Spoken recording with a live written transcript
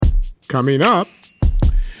Coming up,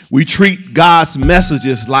 we treat God's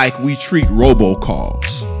messages like we treat robocalls.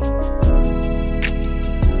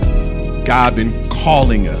 God been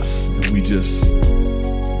calling us and we just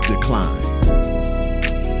decline.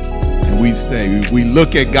 And we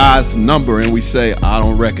look at God's number and we say, I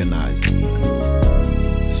don't recognize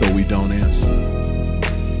it. So we don't answer.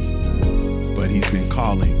 But he's been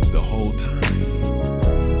calling the whole time.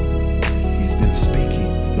 He's been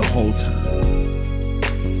speaking the whole time.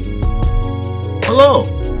 hello,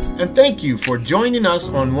 and thank you for joining us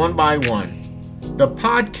on One by One, the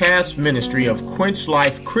podcast ministry of Quench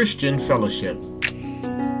Life Christian Fellowship.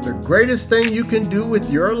 The greatest thing you can do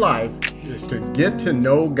with your life is to get to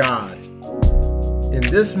know God. In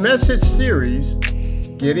this message series,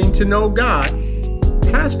 Getting to Know God,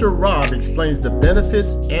 Pastor Rob explains the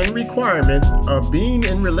benefits and requirements of being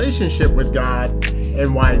in relationship with God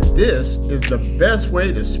and why this is the best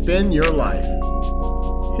way to spend your life.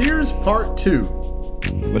 Here's part 2.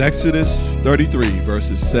 With Exodus 33,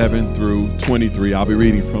 verses 7 through 23, I'll be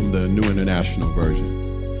reading from the New International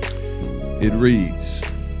Version. It reads,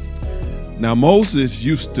 Now Moses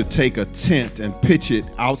used to take a tent and pitch it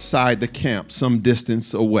outside the camp some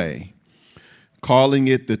distance away, calling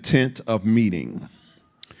it the tent of meeting.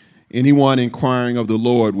 Anyone inquiring of the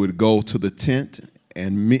Lord would go to the tent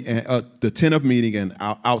the tent of meeting and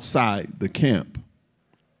outside the camp.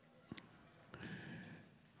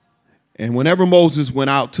 And whenever Moses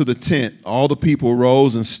went out to the tent, all the people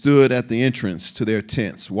rose and stood at the entrance to their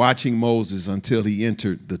tents, watching Moses until he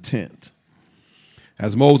entered the tent.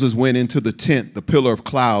 As Moses went into the tent, the pillar of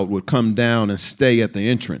cloud would come down and stay at the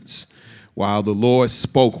entrance, while the Lord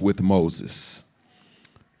spoke with Moses.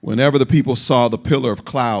 Whenever the people saw the pillar of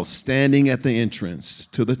cloud standing at the entrance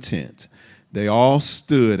to the tent, they all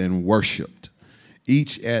stood and worshiped,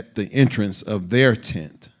 each at the entrance of their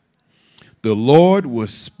tent. The Lord would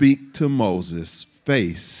speak to Moses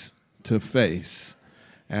face to face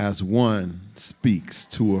as one speaks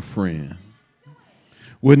to a friend.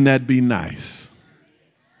 Wouldn't that be nice?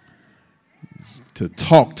 To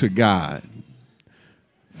talk to God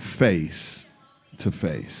face to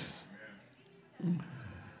face.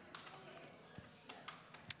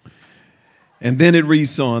 And then it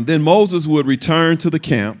reads on, Then Moses would return to the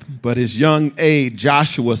camp, but his young aide,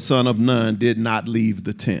 Joshua, son of Nun, did not leave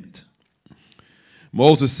the tent.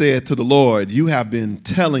 Moses said to the Lord, You have been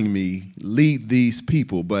telling me, lead these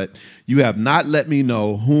people, but you have not let me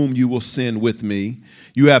know whom you will send with me.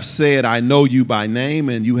 You have said, I know you by name,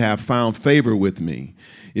 and you have found favor with me.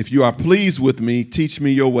 If you are pleased with me, teach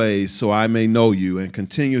me your ways so I may know you and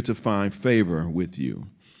continue to find favor with you.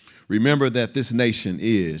 Remember that this nation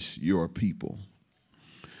is your people.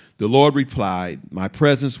 The Lord replied, My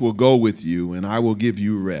presence will go with you, and I will give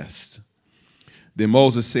you rest. Then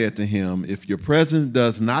Moses said to him, If your presence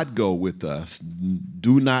does not go with us,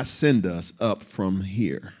 do not send us up from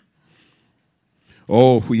here.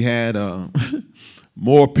 Oh, if we had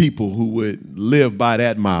more people who would live by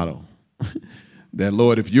that motto. That,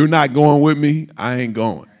 Lord, if you're not going with me, I ain't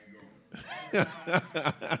going.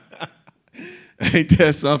 Ain't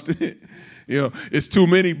that something? You know, it's too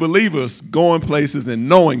many believers going places and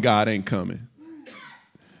knowing God ain't coming.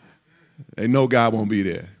 They know God won't be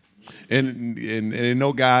there. And they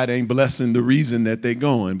know God ain't blessing the reason that they're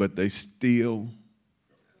going, but they still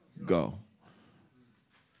go.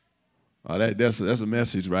 Oh, that's a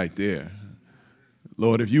message right there.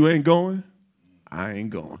 Lord, if you ain't going, I ain't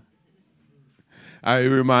going.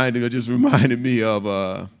 It just reminded me of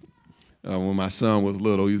when my son was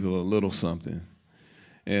little. He was a little something.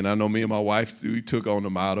 And I know me and my wife, we took on the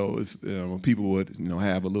motto, when people would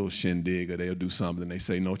have a little shindig or they'll do something, they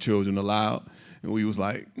say no children allowed. And we was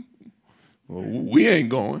like, well, we ain't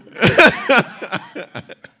going.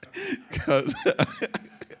 Because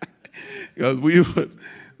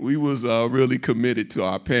we was really committed to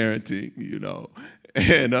our parenting,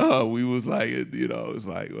 And we was like, it's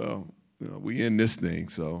like, well, we in this thing.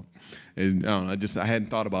 So, and I hadn't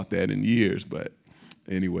thought about that in years, but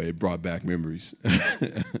anyway, it brought back memories.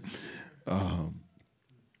 But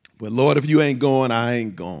Lord, if you ain't going, I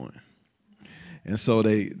ain't going. And so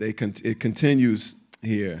it continues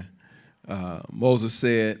here. Moses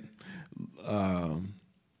said to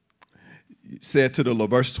the Lord,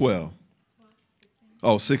 verse 12.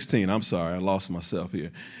 Oh, 16. I'm sorry. I lost myself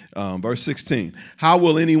here. Verse 16. How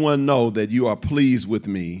will anyone know that you are pleased with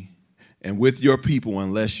me and with your people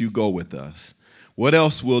unless you go with us? What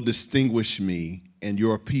else will distinguish me and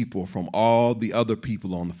your people from all the other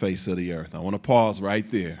people on the face of the earth? I want to pause right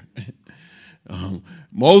there.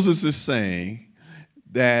 Moses is saying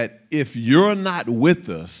that if you're not with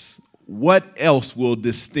us, what else will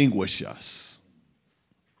distinguish us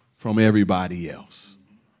from everybody else.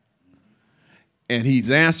 And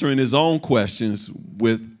he's answering his own questions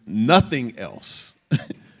with nothing else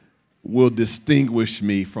will distinguish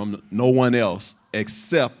me from no one else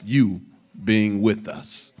except you being with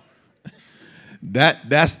us.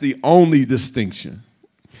 That's the only distinction.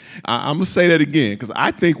 I'm going to say that again because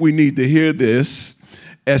I think we need to hear this,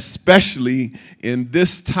 especially in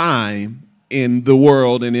this time in the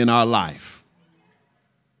world and in our life.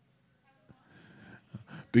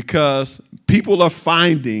 Because people are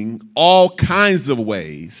finding all kinds of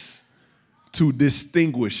ways to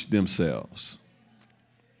distinguish themselves.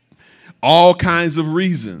 All kinds of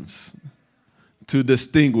reasons to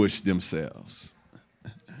distinguish themselves.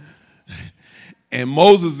 And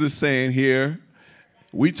Moses is saying here,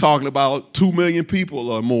 we talking about 2 million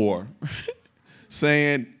people or more,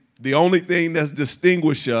 saying the only thing that's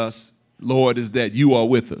distinguished us, Lord, is that you are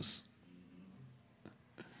with us.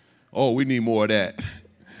 Oh, we need more of that.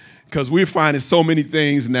 Because we're finding so many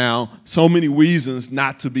things now, so many reasons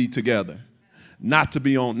not to be together, not to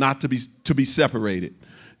be separated,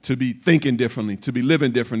 to be thinking differently, to be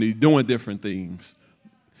living differently, doing different things.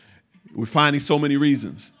 We're finding so many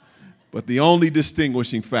reasons. But the only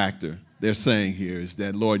distinguishing factor they're saying here is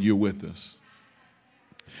that, Lord, you're with us.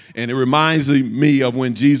 And it reminds me of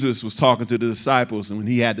when Jesus was talking to the disciples and when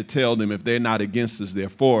he had to tell them if they're not against us, they're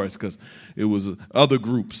for us, because it was other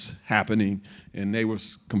groups happening and they were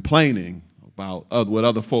complaining about what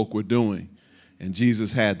other folk were doing. And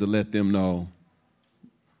Jesus had to let them know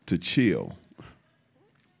to chill.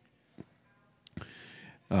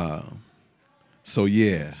 So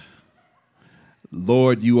yeah,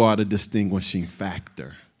 Lord, you are the distinguishing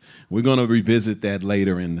factor. We're going to revisit that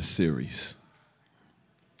later in the series.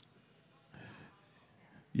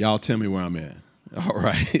 Y'all tell me where I'm at. All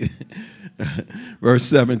right. Verse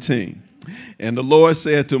 17. And the Lord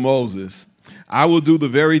said to Moses, I will do the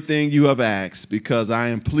very thing you have asked because I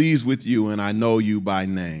am pleased with you and I know you by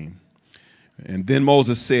name. And then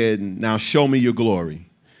Moses said, now show me your glory.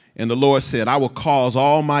 And the Lord said, I will cause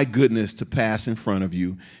all my goodness to pass in front of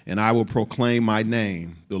you, and I will proclaim my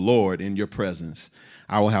name, the Lord, in your presence.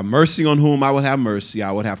 I will have mercy on whom I will have mercy.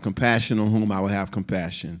 I will have compassion on whom I will have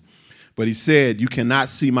compassion. But he said, you cannot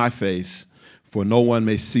see my face, for no one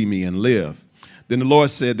may see me and live. Then the Lord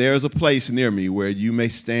said, there is a place near me where you may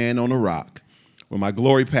stand on a rock. When my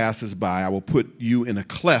glory passes by, I will put you in a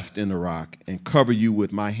cleft in the rock and cover you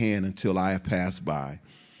with my hand until I have passed by.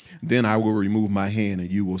 Then I will remove my hand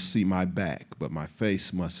and you will see my back, but my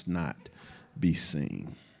face must not be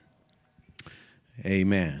seen.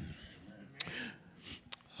 Amen.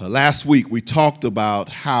 Last week we talked about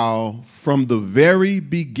how from the very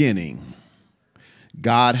beginning,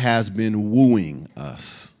 God has been wooing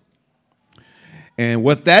us. And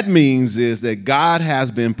what that means is that God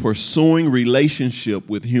has been pursuing relationship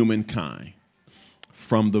with humankind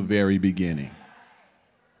from the very beginning.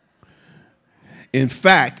 In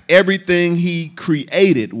fact, everything he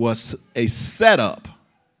created was a setup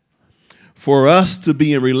for us to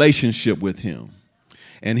be in relationship with him.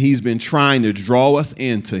 And he's been trying to draw us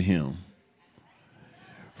into him.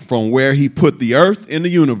 From where he put the earth in the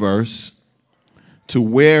universe to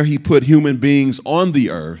where he put human beings on the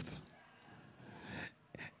earth,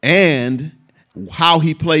 and how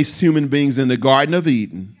he placed human beings in the Garden of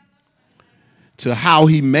Eden, to how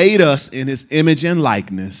he made us in his image and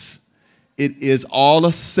likeness. It is all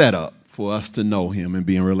a setup for us to know him and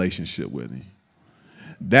be in relationship with him.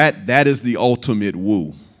 That is the ultimate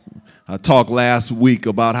woo. I talked last week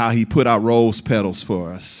about how he put out rose petals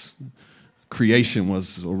for us. Creation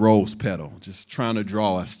was a rose petal, just trying to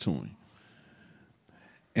draw us to him.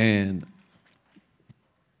 And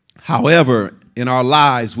however, in our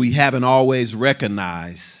lives, we haven't always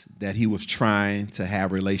recognized that he was trying to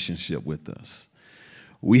have a relationship with us.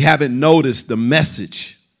 We haven't noticed the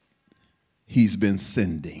message he's been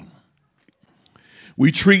sending.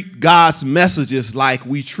 We treat God's messages like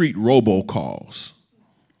we treat robocalls.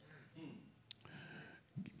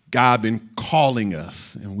 God been calling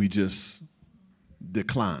us and we just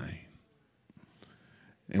decline.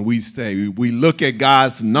 And we look at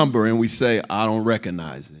God's number and we say, I don't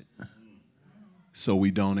recognize it. So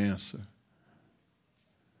we don't answer.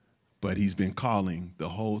 But he's been calling the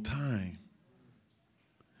whole time.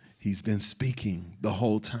 He's been speaking the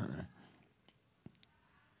whole time.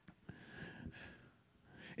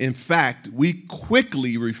 In fact, we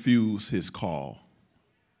quickly refuse his call.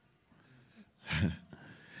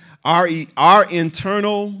 Our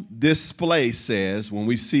internal display says, when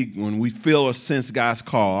we feel or sense God's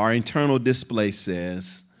call, our internal display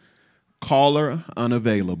says, caller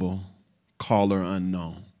unavailable, caller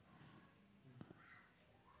unknown.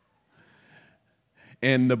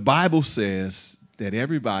 And the Bible says that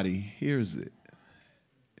everybody hears it.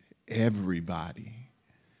 Everybody.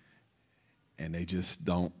 And they just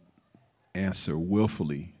don't answer,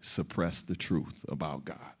 willfully suppress the truth about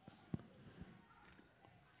God.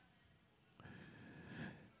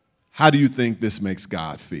 How do you think this makes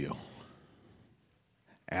God feel?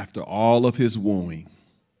 After all of his wooing,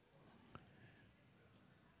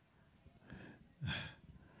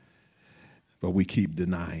 but we keep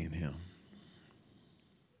denying him.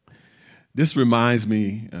 This reminds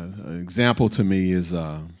me, an example to me is,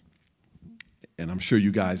 and I'm sure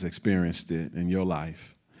you guys experienced it in your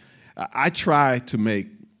life. I try to make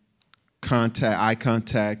eye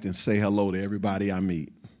contact and say hello to everybody I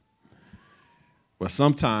meet. But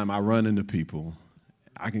sometimes I run into people,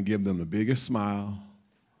 I can give them the biggest smile,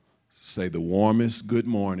 say the warmest good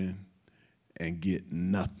morning, and get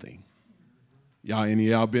nothing. Any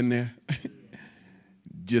of y'all been there?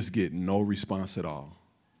 Just get no response at all.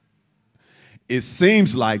 It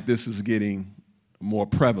seems like this is getting more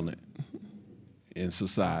prevalent in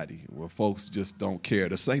society, where folks just don't care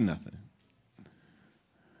to say nothing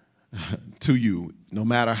to you, no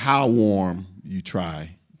matter how warm you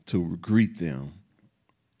try to greet them.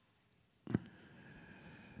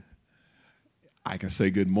 I can say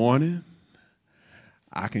good morning.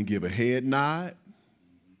 I can give a head nod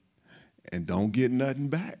and don't get nothing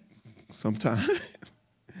back sometimes.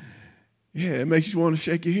 Yeah, it makes you want to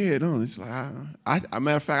shake your head, don't it? It's like,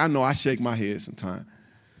 matter of fact, I know I shake my head sometimes.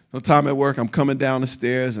 Sometime at work, I'm coming down the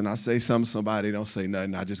stairs and I say something to somebody, don't say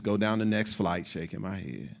nothing. I just go down the next flight shaking my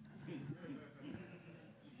head.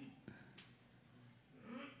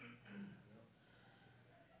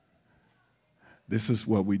 This is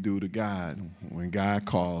what we do to God. When God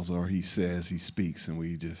calls or he says, he speaks, and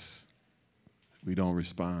we don't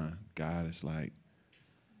respond. God is like,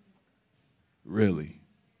 really?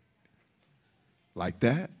 Like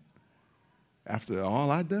that? After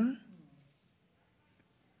all I done?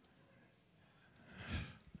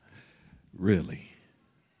 Really?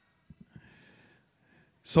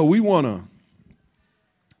 So we want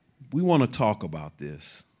to talk about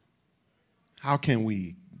this. How can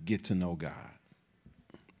we get to know God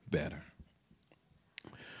better?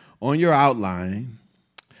 On your outline,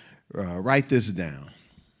 write this down.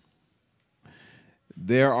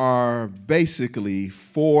 There are basically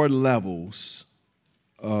 4 levels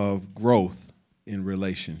of growth in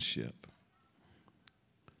relationship.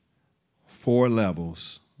 4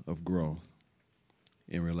 levels of growth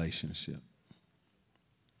in relationships.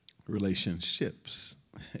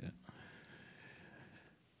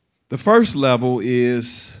 The first level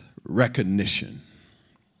is recognition.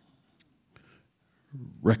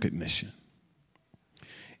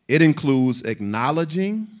 It includes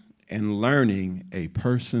acknowledging and learning a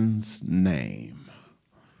person's name.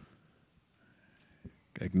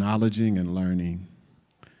 Acknowledging and learning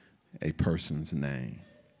a person's name.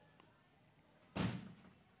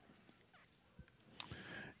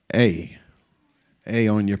 A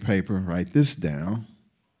on your paper, write this down.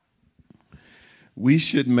 We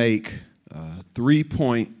should make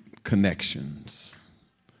 3-point connections.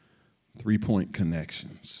 3-point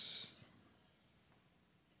connections.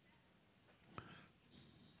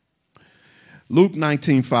 Luke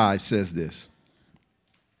 19:5 says this.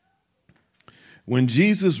 When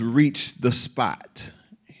Jesus reached the spot,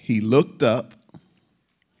 he looked up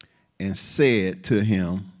and said to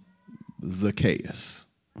him, Zacchaeus.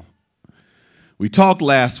 We talked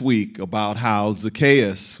last week about how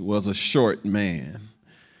Zacchaeus was a short man,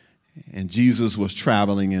 and Jesus was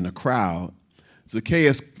traveling in a crowd.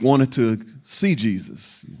 Zacchaeus wanted to see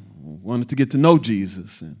Jesus, wanted to get to know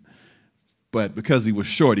Jesus, but because he was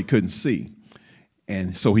short, he couldn't see.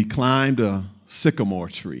 And so he climbed a sycamore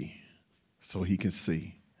tree so he could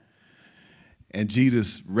see. And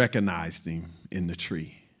Jesus recognized him in the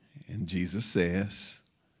tree. And Jesus says,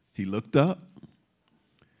 he looked up,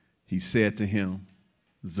 he said to him,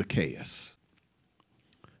 Zacchaeus.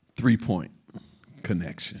 3-point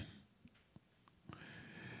connection.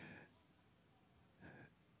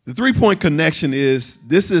 The 3-point connection is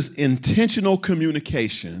intentional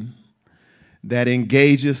communication that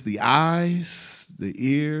engages the eyes, the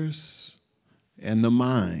ears, and the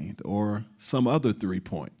mind, or some other 3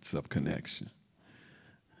 points of connection.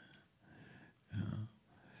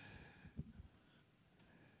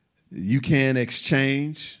 You can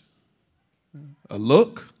exchange a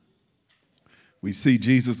look. We see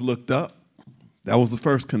Jesus looked up. That was the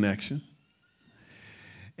first connection.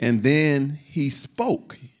 And then he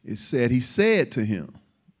spoke. It said he said to him.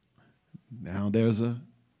 Now there's an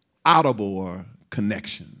audible or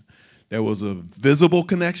connection. There was a visible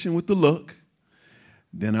connection with the look.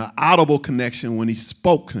 then an audible connection when he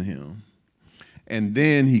spoke to him, and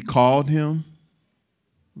then he called him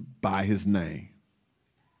by his name.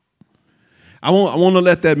 I want to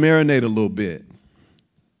let that marinate a little bit.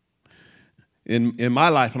 In my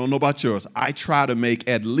life, I don't know about yours, I try to make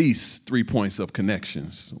at least 3 points of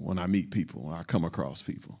connections when I meet people, when I come across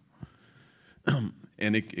people.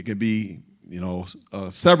 And it can be,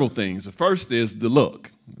 several things. The first is the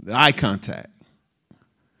look, the eye contact.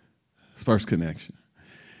 First connection.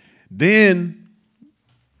 Then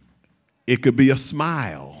it could be a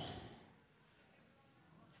smile,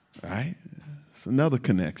 right? It's another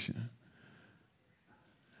connection.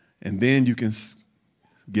 And then you can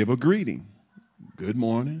give a greeting. Good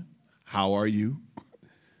morning. How are you?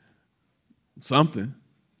 Something,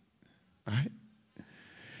 right?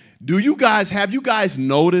 Have you guys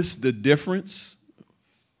noticed the difference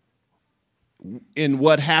in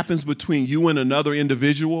what happens between you and another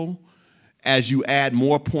individual as you add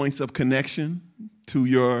more points of connection to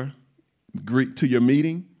your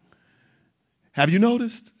meeting? Have you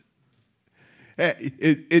noticed?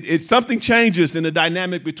 Something changes in the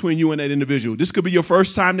dynamic between you and that individual. This could be your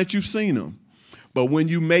first time that you've seen them. But when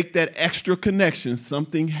you make that extra connection,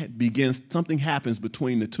 something happens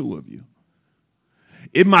between the two of you.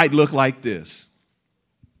 It might look like this.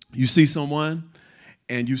 You see someone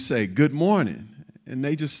and you say, good morning. And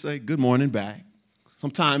they just say, good morning back.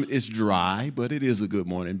 Sometimes it's dry, but it is a good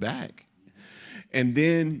morning back. And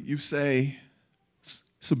then you say,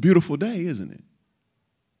 it's a beautiful day, isn't it?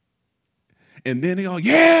 And then they go,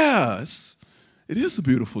 yes, it is a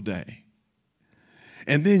beautiful day.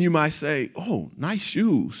 And then you might say, oh, nice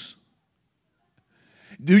shoes.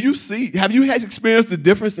 Have you experienced the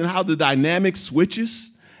difference in how the dynamic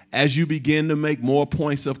switches as you begin to make more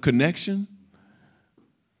points of connection?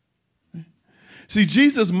 See,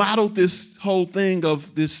 Jesus modeled this whole thing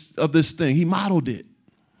of this thing. He modeled it.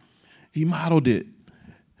 He modeled it.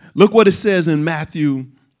 Look what it says in Matthew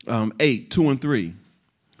 8, 2 and 3.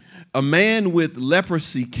 A man with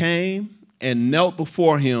leprosy came and knelt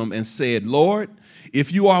before him and said, Lord,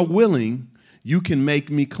 if you are willing, you can make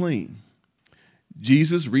me clean.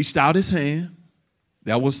 Jesus reached out his hand.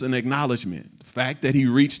 That was an acknowledgement. The fact that he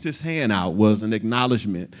reached his hand out was an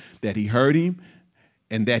acknowledgement that he heard him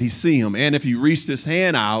and that he see him. And if he reached his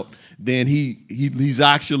hand out, then he's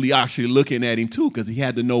actually looking at him too, because he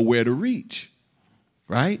had to know where to reach,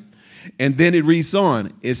 right? And then it reads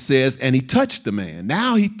on. It says, and he touched the man.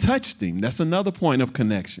 Now he touched him. That's another point of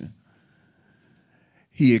connection.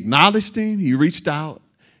 He acknowledged him. He reached out.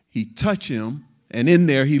 He touched him. And in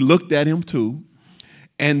there, he looked at him too.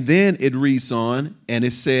 And then it reads on, and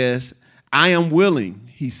it says, I am willing,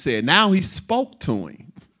 he said. Now he spoke to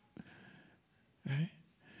him. Okay.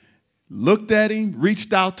 Looked at him,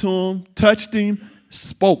 reached out to him, touched him,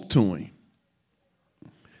 spoke to him.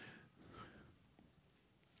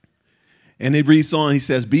 And it reads on, he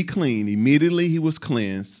says, be clean. Immediately he was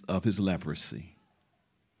cleansed of his leprosy.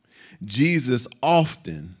 Jesus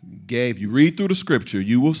often gave, you read through the scripture,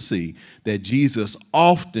 you will see that Jesus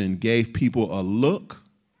often gave people a look,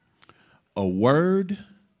 a word,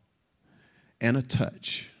 and a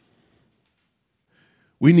touch.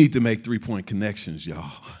 We need to make 3-point connections,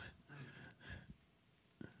 y'all.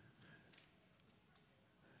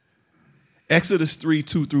 Exodus 3,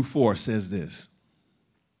 2 through 4 says this.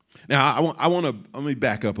 Now, let me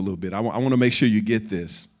back up a little bit. I want to make sure you get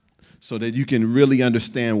this so that you can really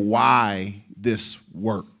understand why this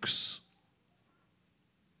works.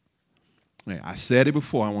 I said it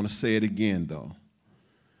before. I want to say it again, though.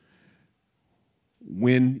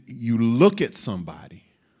 When you look at somebody,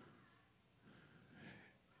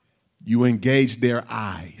 you engage their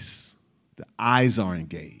eyes. The eyes are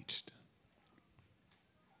engaged.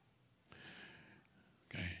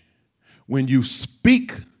 Okay. When you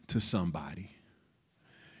speak to somebody,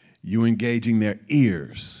 you're engaging their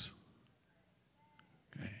ears.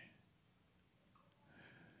 Okay.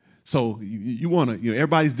 So you want to,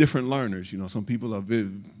 everybody's different learners. Some people are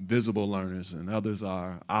visible learners, and others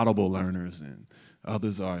are audible learners, and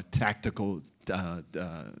others are tactical,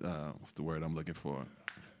 what's the word I'm looking for?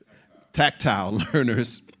 Tactile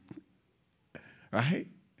learners, right?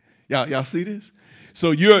 Y'all see this?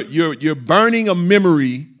 So you're burning a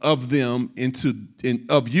memory of them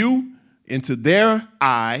of you into their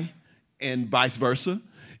eye, and vice versa.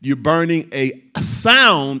 You're burning a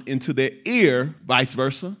sound into their ear, vice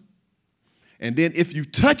versa. And then if you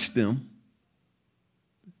touch them,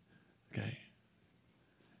 okay,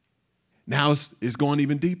 now it's going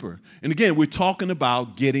even deeper. And again, we're talking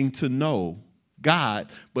about getting to know God,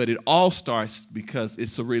 but it all starts because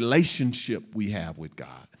it's a relationship we have with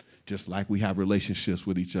God, just like we have relationships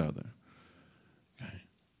with each other. Okay.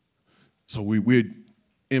 So we're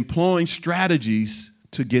employing strategies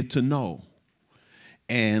to get to know.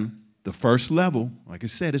 And the first level, like I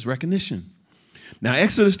said, is recognition. Now,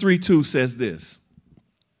 Exodus 3:2 says this.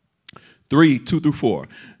 3:2-4.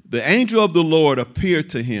 The angel of the Lord appeared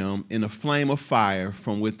to him in a flame of fire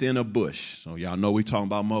from within a bush. So y'all know we're talking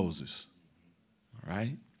about Moses. All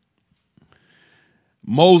right?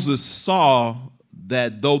 Moses saw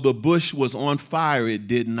that though the bush was on fire, it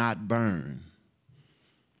did not burn.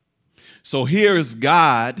 So here is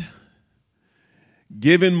God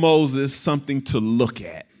giving Moses something to look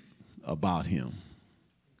at about him.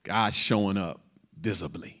 God showing up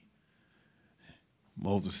visibly.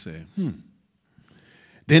 Moses said,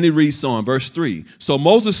 Then it reads on, verse 3. So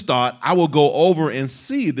Moses thought, I will go over and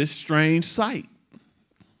see this strange sight.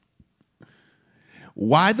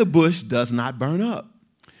 Why the bush does not burn up.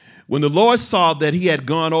 When the Lord saw that he had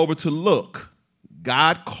gone over to look,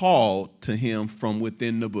 God called to him from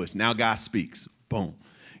within the bush. Now God speaks. Boom.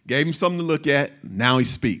 Gave him something to look at. Now he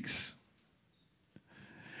speaks.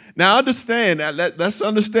 Now understand, let's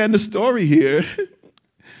understand the story here.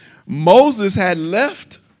 Moses had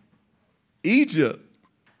left Egypt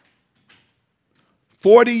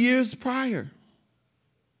 40 years prior.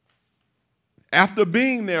 After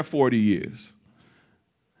being there 40 years.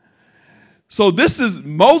 So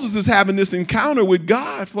Moses is having this encounter with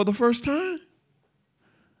God for the first time.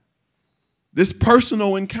 This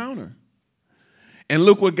personal encounter. And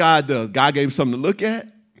look what God does. God gave him something to look at,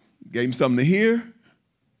 gave him something to hear.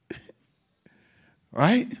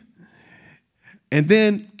 Right? And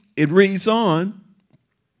then it reads on.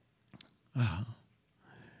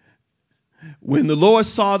 When the Lord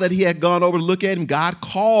saw that he had gone over to look at him, God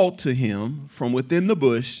called to him from within the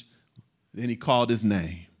bush. Then he called his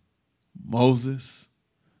name. Moses,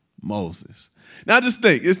 Moses. Now just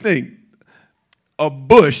think, a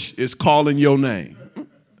bush is calling your name.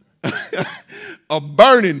 A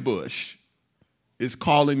burning bush is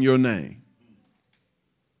calling your name.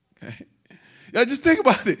 Okay? Now just think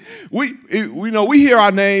about it. We hear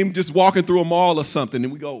our name just walking through a mall or something,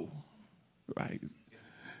 and we go, right?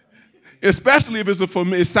 Especially if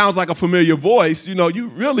it sounds like a familiar voice, you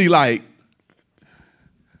really like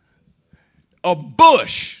a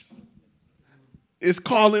bush is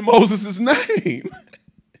calling Moses' name.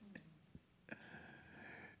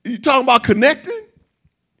 You talking about connecting?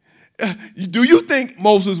 Do you think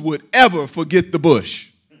Moses would ever forget the bush?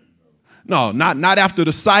 No, not after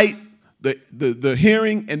the sight, the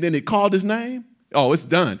hearing, and then it called his name. Oh, it's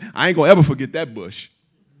done. I ain't gonna ever forget that bush.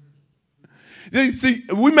 See,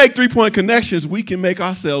 if we make 3-point connections, we can make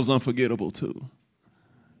ourselves unforgettable too.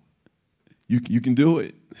 You can do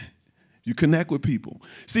it. You connect with people.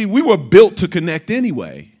 See, we were built to connect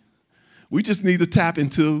anyway. We just need to tap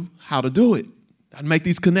into how to do it, how to make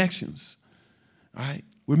these connections. All right?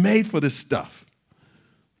 We're made for this stuff.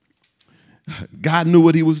 God knew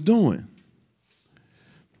what he was doing.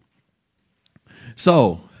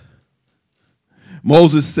 So,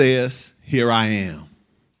 Moses says, here I am.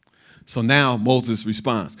 So now Moses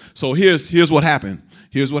responds. So here's what happened.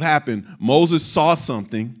 Here's what happened. Moses saw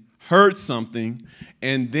something, heard something,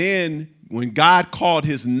 and then when God called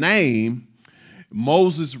his name,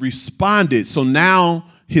 Moses responded. So now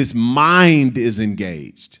his mind is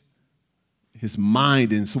engaged. His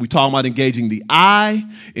mind. And so we talk about engaging the eye,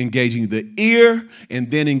 engaging the ear, and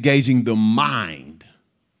then engaging the mind.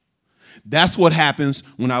 That's what happens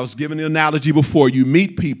when I was giving the analogy before. You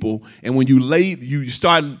meet people, and when you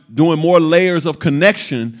start doing more layers of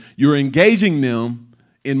connection, you're engaging them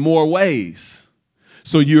in more ways.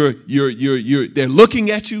 So they're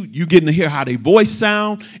looking at you, you getting to hear how their voice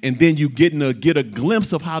sound, and then you getting to get a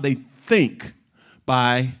glimpse of how they think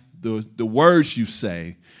by the words you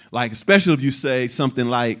say. Like, especially if you say something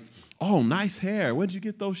like, oh, nice hair, where'd you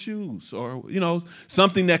get those shoes? Or,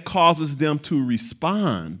 something that causes them to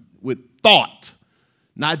respond with thought,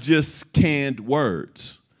 not just canned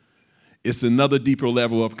words. It's another deeper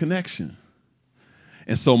level of connection.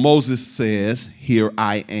 And so Moses says, here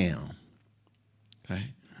I am. Okay.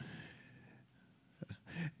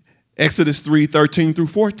 Exodus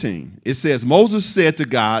 3:13-14. It says, Moses said to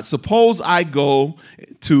God, suppose I go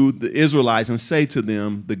to the Israelites and say to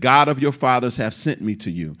them, the God of your fathers have sent me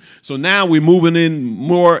to you. So now we're moving in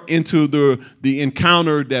more into the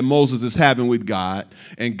encounter that Moses is having with God.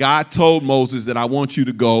 And God told Moses that I want you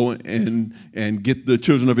to go and get the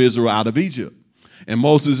children of Israel out of Egypt. And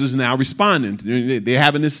Moses is now responding. They're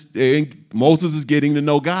having this. Moses is getting to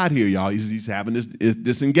know God here, y'all. He's having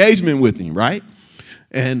this engagement with him, right?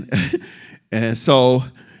 And so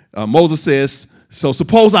Moses says, so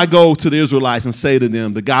suppose I go to the Israelites and say to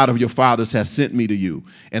them, the God of your fathers has sent me to you.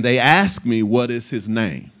 And they ask me, what is his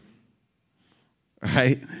name?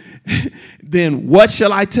 right? Then what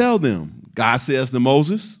shall I tell them? God says to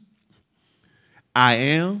Moses, I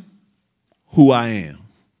am who I am.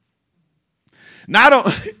 Not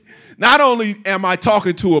only am I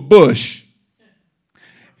talking to a bush,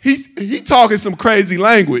 he talking some crazy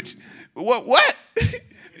language. What?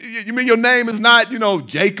 You mean your name is not,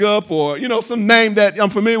 Jacob or, some name that I'm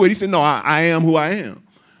familiar with? He said, no, I am who I am.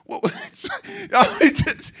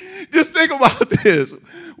 Just think about this.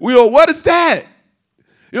 What is that?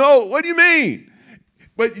 What do you mean?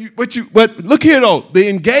 But look here though, the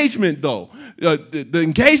engagement though. The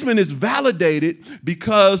engagement is validated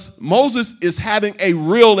because Moses is having a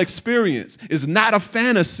real experience. It's not a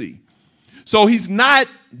fantasy. So he's not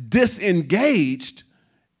disengaged.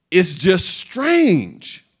 It's just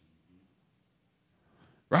strange.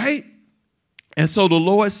 Right? And so the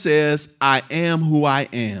Lord says, I am who I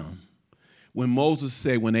am. When Moses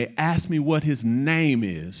said, when they ask me what his name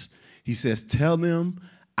is, he says, tell them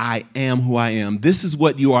I am who I am. This is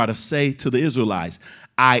what you are to say to the Israelites.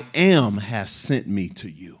 I am has sent me to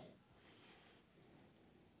you.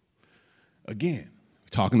 Again,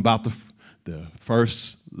 talking about the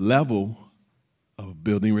first level of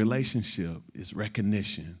building relationship is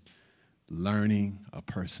recognition, learning a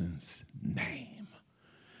person's name.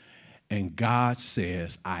 And God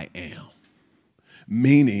says, I am,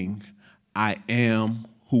 meaning I am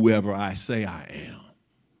whoever I say I am.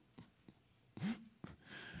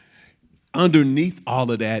 Underneath all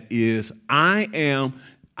of that is I am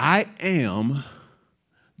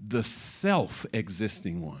the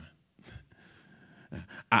self-existing one.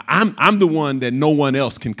 I'm the one that no one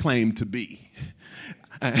else can claim to be.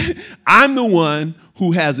 I'm the one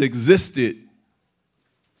who has existed.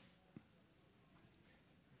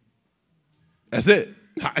 That's it.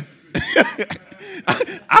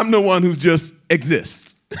 I'm the one who just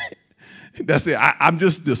exists. That's it. I'm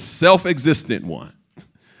just the self-existent one.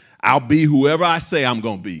 I'll be whoever I say I'm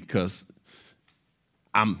going to be because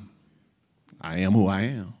I am who I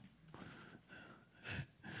am.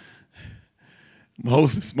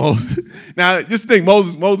 Moses. Now, just think,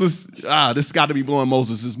 Moses, this got to be blowing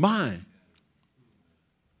Moses' mind.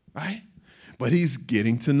 Right? But he's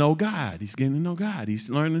getting to know God. He's getting to know God.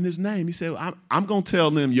 He's learning his name. He said, I'm going to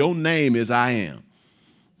tell them your name is I am.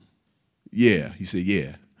 Yeah. He said,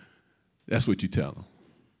 yeah. That's what you tell them.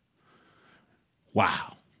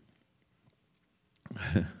 Wow.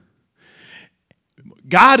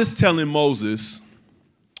 God is telling Moses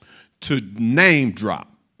to name drop.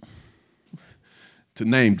 To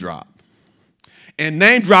name drop. And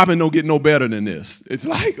name dropping don't get no better than this. It's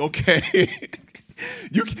like, okay,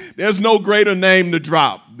 there's no greater name to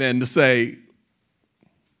drop than to say,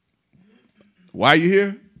 why are you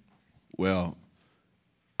here? Well,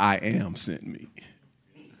 I am sent me.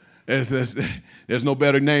 There's no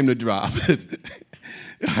better name to drop.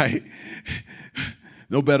 Right?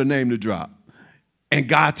 No better name to drop. And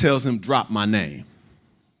God tells him, drop my name.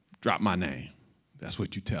 Drop my name. That's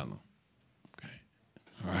what you tell him. Okay.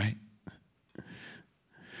 All right.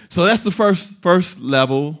 So that's the first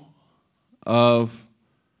level of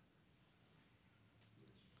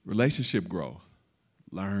relationship growth.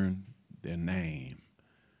 Learn their name.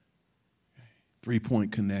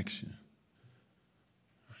 3-point connection.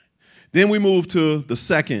 Then we move to the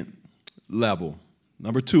second level,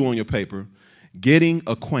 number 2 on your paper, getting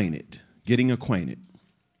acquainted. Getting acquainted.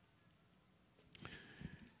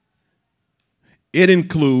 It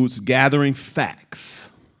includes gathering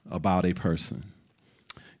facts about a person.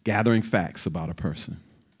 Gathering facts about a person.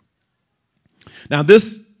 Now,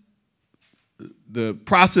 the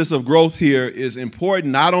process of growth here is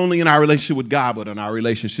important not only in our relationship with God, but in our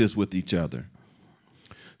relationships with each other.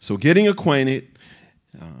 So getting acquainted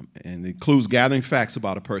and includes gathering facts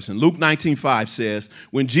about a person. Luke 19:5 says,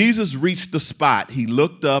 when Jesus reached the spot, he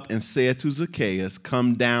looked up and said to Zacchaeus,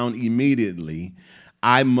 come down immediately.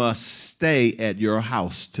 I must stay at your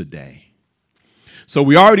house today. So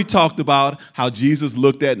we already talked about how Jesus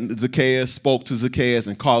looked at Zacchaeus, spoke to Zacchaeus,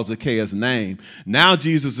 and called Zacchaeus' name. Now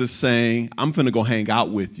Jesus is saying, I'm finna go hang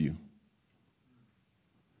out with you.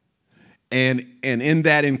 And in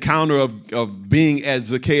that encounter of being at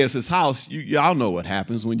Zacchaeus' house, y'all know what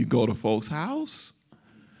happens when you go to folks' house,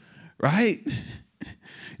 right?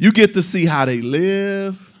 You get to see how they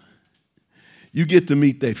live. You get to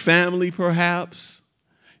meet their family, perhaps.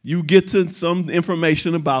 You get to some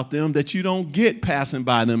information about them that you don't get passing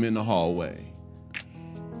by them in the hallway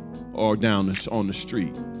or on the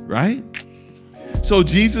street, right? So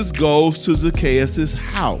Jesus goes to Zacchaeus'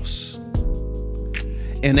 house.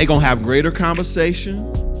 And they're going to have greater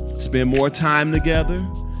conversation, spend more time together,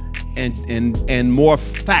 and more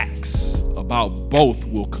facts about both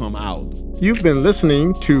will come out You've been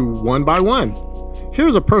listening to One by One.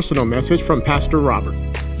 Here's a personal message from Pastor Robert.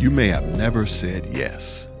 You may have never said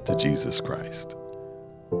yes to Jesus Christ.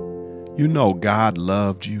 You know God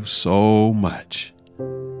loved you so much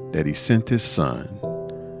that he sent his son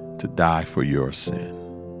to die for your sin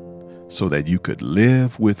so that you could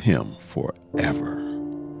live with him forever.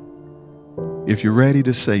 If you're ready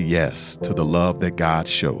to say yes to the love that God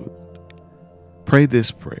showed, pray this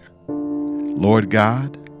prayer. Lord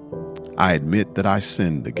God, I admit that I've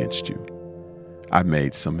sinned against you. I've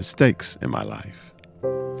made some mistakes in my life.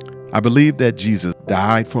 I believe that Jesus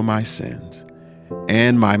died for my sins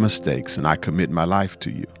and my mistakes, and I commit my life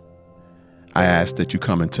to you. I ask that you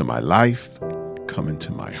come into my life, come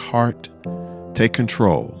into my heart, take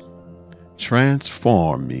control,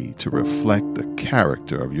 transform me to reflect the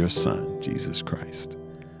character of your Son, Jesus Christ.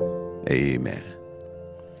 Amen.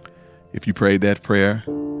 If you prayed that prayer,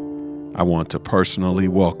 I want to personally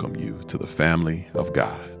welcome you to the family of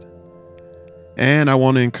God. And I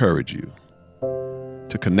want to encourage you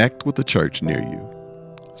to connect with the church near you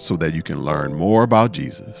so that you can learn more about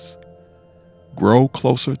Jesus, grow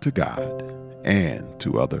closer to God and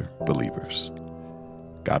to other believers.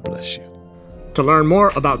 God bless you. To learn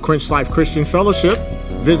more about Quench Life Christian Fellowship,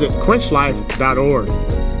 visit quenchlife.org.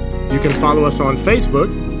 You can follow us on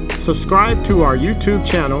Facebook, subscribe to our YouTube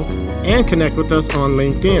channel, and connect with us on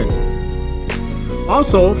LinkedIn.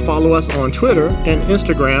 Also, follow us on Twitter and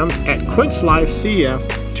Instagram at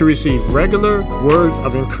QuenchLifeCF to receive regular words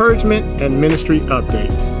of encouragement and ministry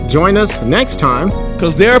updates. Join us next time.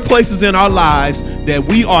 Because there are places in our lives that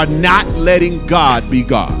we are not letting God be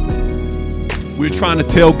God. We're trying to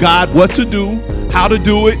tell God what to do, how to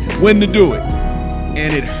do it, when to do it.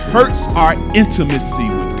 And it hurts our intimacy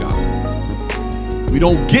with God. We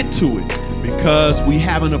don't get to it because we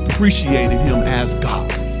haven't appreciated him as God.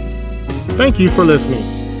 Thank you for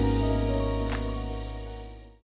listening.